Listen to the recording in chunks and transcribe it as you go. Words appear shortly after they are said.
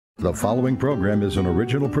The following program is an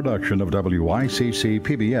original production of WICC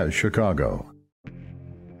PBS Chicago.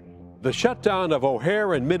 The shutdown of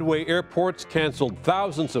O'Hare and Midway airports canceled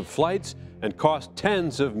thousands of flights and cost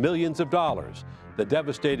tens of millions of dollars. The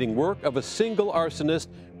devastating work of a single arsonist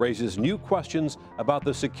raises new questions about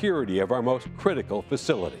the security of our most critical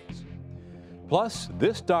facilities. Plus,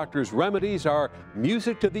 this doctor's remedies are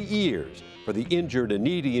music to the ears for the injured and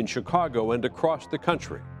needy in Chicago and across the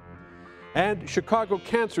country. And Chicago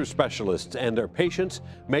cancer specialists and their patients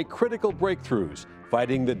make critical breakthroughs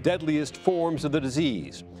fighting the deadliest forms of the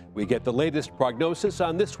disease. We get the latest prognosis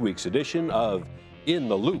on this week's edition of In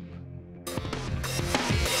the Loop.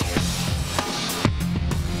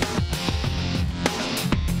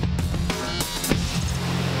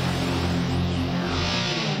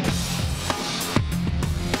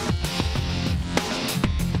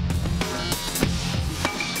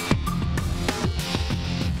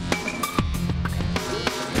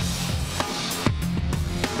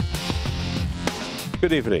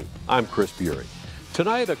 Good evening. I'm Chris Bury.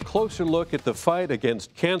 Tonight, a closer look at the fight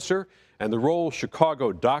against cancer and the role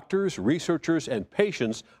Chicago doctors, researchers, and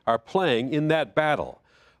patients are playing in that battle.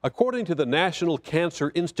 According to the National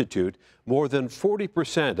Cancer Institute, more than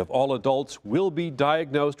 40% of all adults will be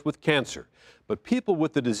diagnosed with cancer. But people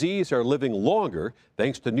with the disease are living longer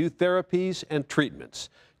thanks to new therapies and treatments.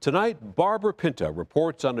 Tonight, Barbara Pinta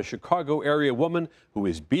reports on a Chicago area woman who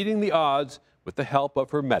is beating the odds with the help of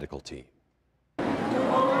her medical team.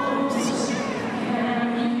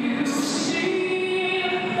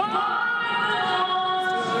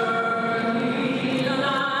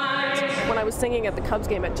 I was singing at the Cubs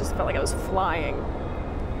game, it just felt like I was flying.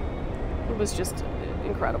 It was just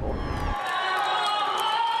incredible.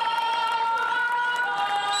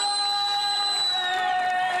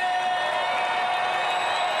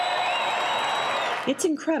 It's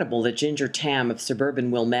incredible that Ginger Tam of suburban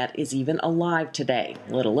Wilmette is even alive today,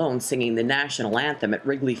 let alone singing the national anthem at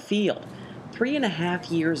Wrigley Field.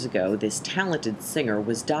 3.5 years ago, this talented singer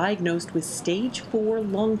was diagnosed with stage 4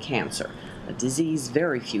 lung cancer, a disease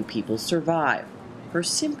very few people survive. Her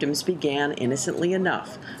symptoms began innocently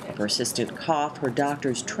enough. A persistent cough her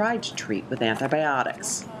doctors tried to treat with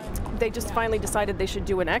antibiotics. They just finally decided they should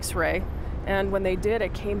do an x-ray, and when they did,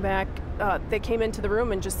 it came back, they came into the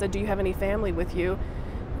room and just said, "Do you have any family with you?"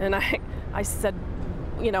 And I said,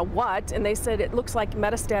 "You know what?" And they said, "It looks like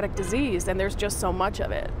metastatic disease, and there's just so much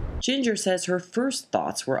of it." Ginger says her first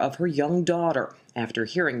thoughts were of her young daughter. After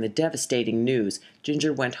hearing the devastating news,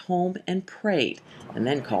 Ginger went home and prayed, and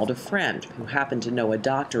then called a friend who happened to know a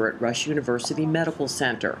doctor at Rush University Medical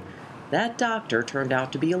Center. That doctor turned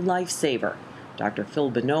out to be a lifesaver. Dr.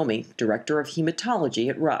 Phil Bonomi, director of hematology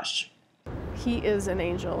at Rush. He is an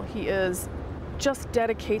angel. He just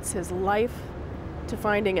dedicates his life to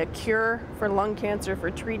finding a cure for lung cancer,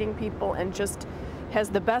 for treating people, and just has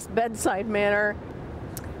the best bedside manner.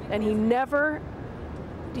 And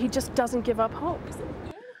he just doesn't give up hope.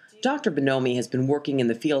 Dr. Bonomi has been working in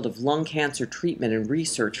the field of lung cancer treatment and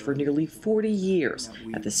research for nearly 40 years.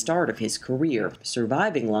 At the start of his career,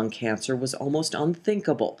 surviving lung cancer was almost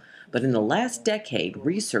unthinkable. But in the last decade,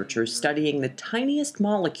 researchers studying the tiniest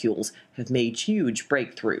molecules have made huge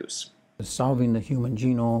breakthroughs. Solving the human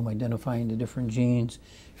genome, identifying the different genes,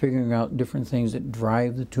 figuring out different things that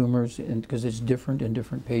drive the tumors, because it's different in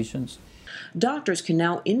different patients. Doctors can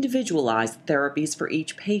now individualize therapies for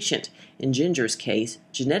each patient. In Ginger's case,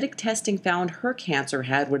 genetic testing found her cancer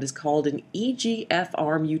had what is called an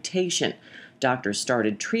EGFR mutation. Doctors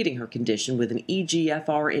started treating her condition with an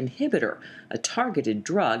EGFR inhibitor, a targeted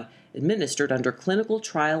drug administered under clinical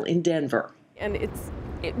trial in Denver. And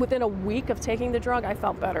within a week of taking the drug, I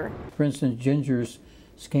felt better. For instance, Ginger's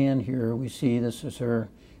scan here, we see this is her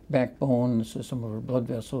backbone, this is some of her blood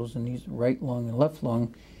vessels, and these right lung and left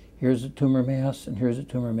lung. Here's a tumor mass, and here's a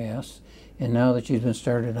tumor mass. And now that she's been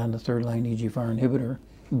started on the third-line EGFR inhibitor,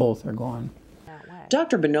 both are gone.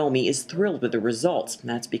 Dr. Bonomi is thrilled with the results.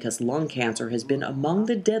 That's because lung cancer has been among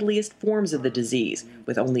the deadliest forms of the disease,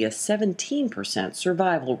 with only a 17%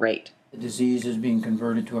 survival rate. The disease is being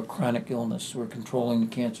converted to a chronic illness. We're controlling the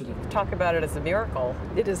cancer. Talk about it as a miracle.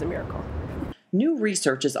 It is a miracle. New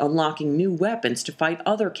research is unlocking new weapons to fight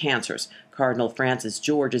other cancers. Cardinal Francis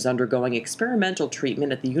George is undergoing experimental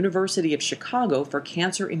treatment at the University of Chicago for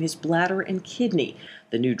cancer in his bladder and kidney.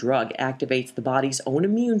 The new drug activates the body's own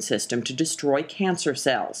immune system to destroy cancer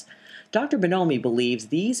cells. Dr. Bonomi believes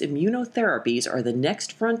these immunotherapies are the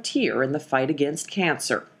next frontier in the fight against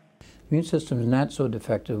cancer. The immune system is not so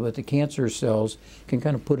defective, but the cancer cells can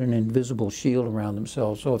kind of put an invisible shield around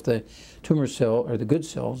themselves. So if the tumor cell, or the good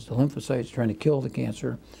cells, the lymphocytes trying to kill the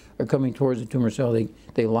cancer, are coming towards the tumor cell,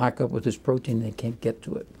 they lock up with this protein, they can't get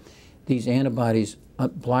to it. These antibodies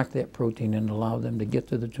block that protein and allow them to get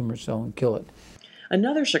to the tumor cell and kill it.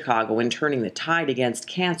 Another Chicagoan turning the tide against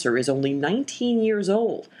cancer is only 19 years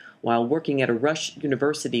old. While working at a Rush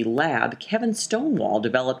University lab, Kevin Stonewall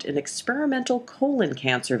developed an experimental colon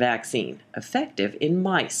cancer vaccine, effective in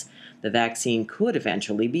mice. The vaccine could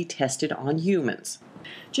eventually be tested on humans.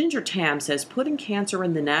 Ginger Tam says putting cancer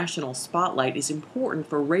in the national spotlight is important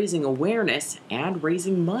for raising awareness and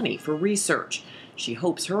raising money for research. She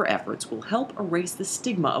hopes her efforts will help erase the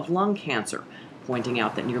stigma of lung cancer, pointing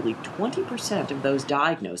out that nearly 20% of those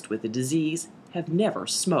diagnosed with the disease have never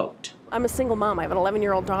smoked. I'm a single mom. I have an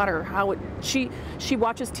 11-year-old daughter. She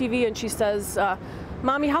watches TV and she says,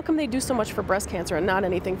 Mommy, how come they do so much for breast cancer and not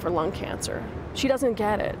anything for lung cancer? She doesn't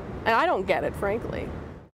get it. And I don't get it, frankly.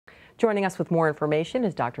 Joining us with more information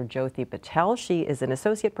is Dr. Jyothi Patel. She is an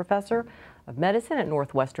associate professor of medicine at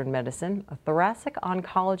Northwestern Medicine, a thoracic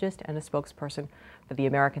oncologist, and a spokesperson for the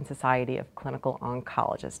American Society of Clinical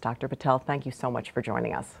Oncologists. Dr. Patel, thank you so much for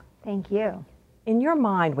joining us. Thank you. In your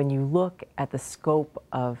mind, when you look at the scope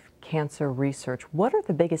of cancer research, what are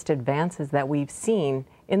the biggest advances that we've seen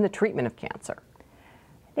in the treatment of cancer?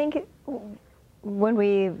 I think when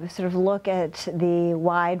we sort of look at the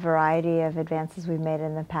wide variety of advances we've made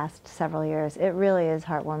in the past several years, it really is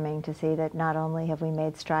heartwarming to see that not only have we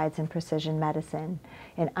made strides in precision medicine,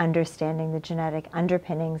 in understanding the genetic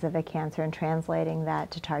underpinnings of a cancer and translating that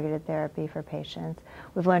to targeted therapy for patients.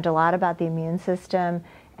 We've learned a lot about the immune system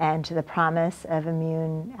and the promise of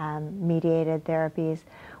immune-mediated therapies.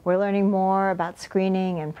 We're learning more about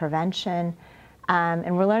screening and prevention,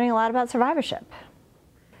 and we're learning a lot about survivorship.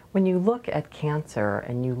 When you look at cancer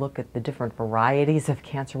and you look at the different varieties of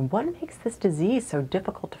cancer, what makes this disease so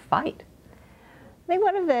difficult to fight? I think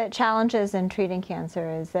one of the challenges in treating cancer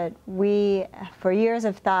is that we, for years,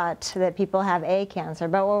 have thought that people have a cancer,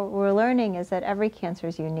 but what we're learning is that every cancer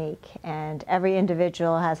is unique and every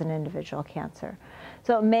individual has an individual cancer.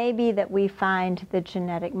 So it may be that we find the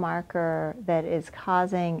genetic marker that is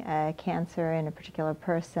causing a cancer in a particular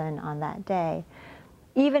person on that day.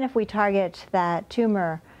 Even if we target that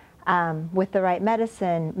tumor with the right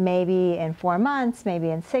medicine, maybe in 4 months, maybe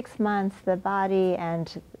in 6 months, the body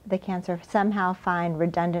and the cancer somehow find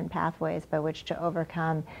redundant pathways by which to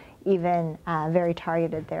overcome even very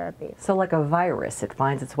targeted therapies. So like a virus, it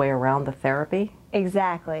finds its way around the therapy?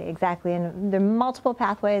 Exactly, exactly. And there are multiple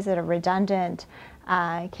pathways that are redundant.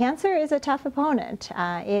 Cancer is a tough opponent.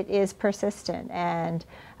 It is persistent, and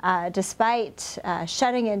despite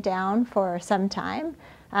shutting it down for some time,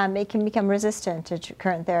 it can become resistant to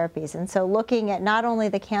current therapies. And so looking at not only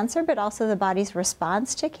the cancer, but also the body's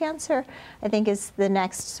response to cancer, I think is the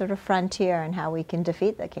next sort of frontier in how we can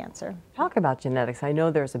defeat the cancer. Talk about genetics. I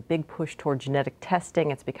know there's a big push toward genetic testing.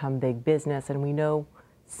 It's become big business, and we know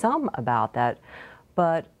some about that.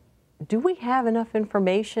 But do we have enough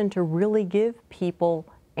information to really give people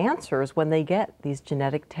answers when they get these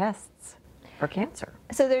genetic tests for cancer?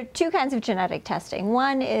 So there are two kinds of genetic testing.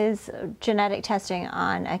 One is genetic testing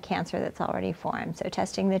on a cancer that's already formed, so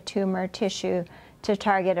testing the tumor tissue to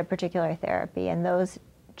target a particular therapy, and those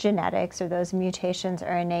genetics or those mutations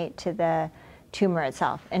are innate to the tumor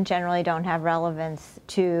itself and generally don't have relevance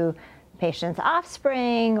to the patient's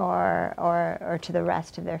offspring or to the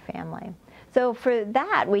rest of their family. So for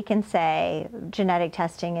that, we can say genetic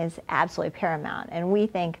testing is absolutely paramount, and we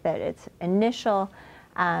think that it's initial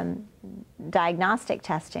diagnostic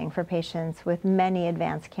testing for patients with many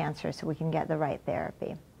advanced cancers so we can get the right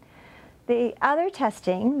therapy. The other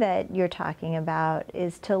testing that you're talking about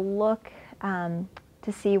is to look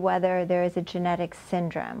to see whether there is a genetic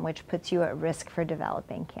syndrome which puts you at risk for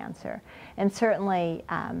developing cancer. And certainly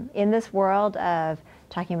in this world of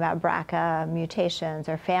talking about BRCA mutations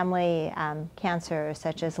or family cancers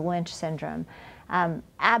such as Lynch syndrome,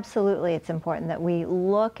 absolutely it's important that we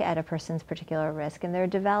look at a person's particular risk and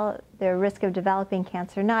their risk of developing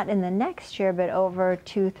cancer not in the next year but over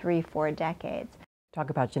 2, 3, 4 decades. Talk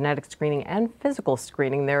about genetic screening and physical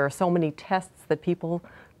screening. There are so many tests that people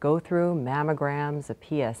go through, mammograms,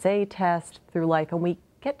 a PSA test through life, and we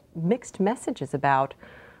get mixed messages about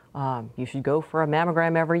you should go for a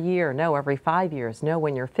mammogram every year, no, every 5 years, no,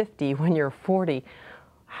 when you're 50, when you're 40.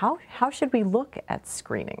 How should we look at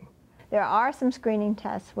screening? There are some screening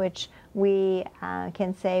tests which we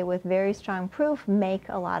can say with very strong proof make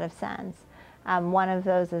a lot of sense. One of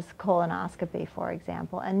those is colonoscopy, for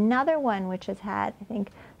example. Another one which has had, I think,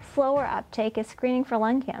 slower uptake is screening for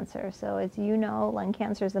lung cancer. So as you know, lung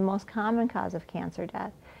cancer is the most common cause of cancer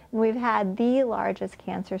death. And we've had the largest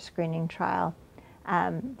cancer screening trial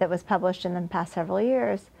that was published in the past several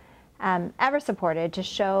years ever supported to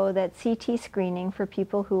show that CT screening for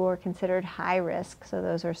people who are considered high risk, so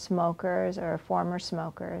those are smokers or former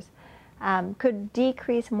smokers, could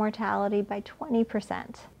decrease mortality by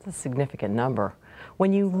 20%. It's a significant number.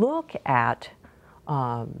 When you look at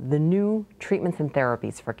the new treatments and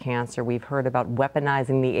therapies for cancer, we've heard about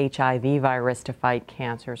weaponizing the HIV virus to fight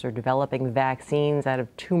cancers or developing vaccines out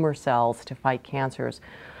of tumor cells to fight cancers.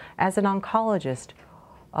 As an oncologist,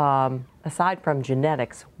 aside from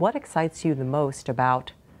genetics, what excites you the most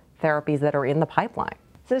about therapies that are in the pipeline?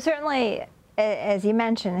 So certainly, as you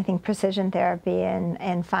mentioned, I think precision therapy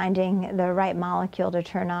and finding the right molecule to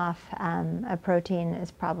turn off a protein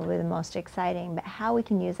is probably the most exciting. But how we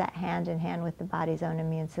can use that hand in hand with the body's own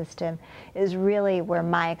immune system is really where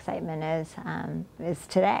my excitement is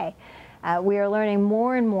today. We are learning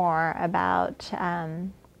more and more about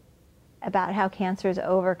how cancers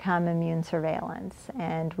overcome immune surveillance.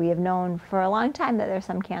 And we have known for a long time that there's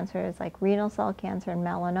some cancers like renal cell cancer and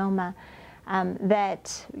melanoma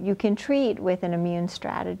that you can treat with an immune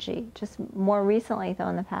strategy. Just more recently, though,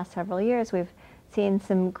 in the past several years, we've seen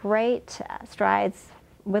some great strides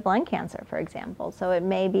with lung cancer, for example. So it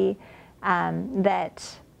may be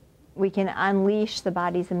that we can unleash the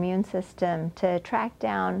body's immune system to track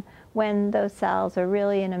down when those cells are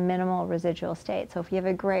really in a minimal residual state. So if you have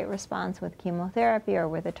a great response with chemotherapy or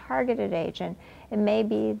with a targeted agent, it may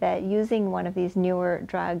be that using one of these newer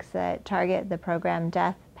drugs that target the programmed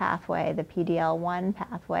death pathway, the PD-L1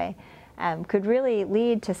 pathway, could really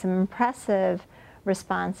lead to some impressive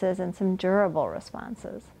responses and some durable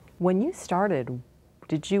responses. When you started,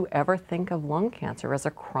 did you ever think of lung cancer as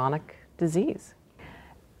a chronic disease?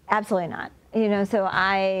 Absolutely not. You know, so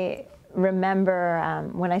I remember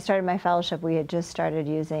when I started my fellowship, we had just started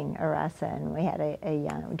using Iressa, and we had a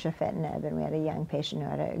young gefitinib, and we had a young patient who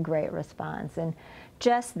had a great response. And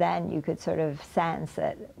just then you could sort of sense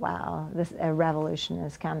that, wow, a revolution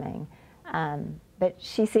is coming. But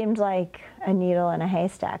she seemed like a needle in a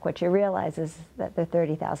haystack. What you realize is that there are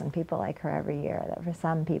 30,000 people like her every year, that for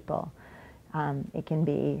some people it can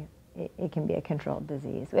be a controlled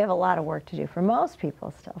disease. We have a lot of work to do for most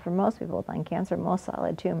people still, for most people with lung cancer, most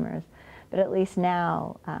solid tumors. But at least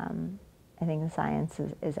now, I think the science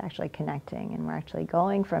is actually connecting, and we're actually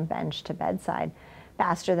going from bench to bedside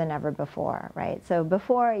faster than ever before, right? So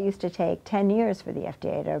before, it used to take 10 years for the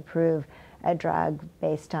FDA to approve a drug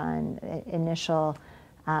based on initial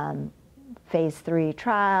phase 3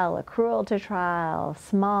 trial, accrual to trial,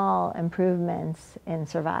 small improvements in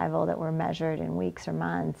survival that were measured in weeks or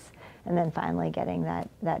months, and then finally getting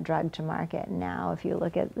that drug to market. Now, if you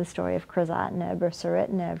look at the story of crizotinib or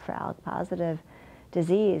ceritinib for ALK-positive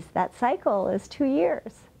disease, that cycle is 2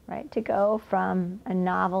 years, right? To go from a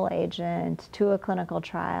novel agent to a clinical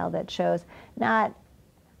trial that shows not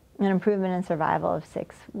an improvement in survival of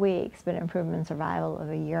 6 weeks, but improvement in survival of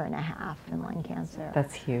 1.5 years in lung cancer.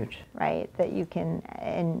 That's huge. Right, that you can,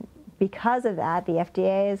 and because of that, the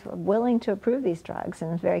FDA is willing to approve these drugs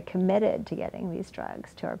and is very committed to getting these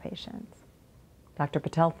drugs to our patients. Dr.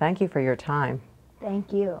 Patel, thank you for your time.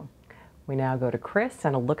 Thank you. We now go to Chris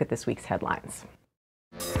and a look at this week's headlines.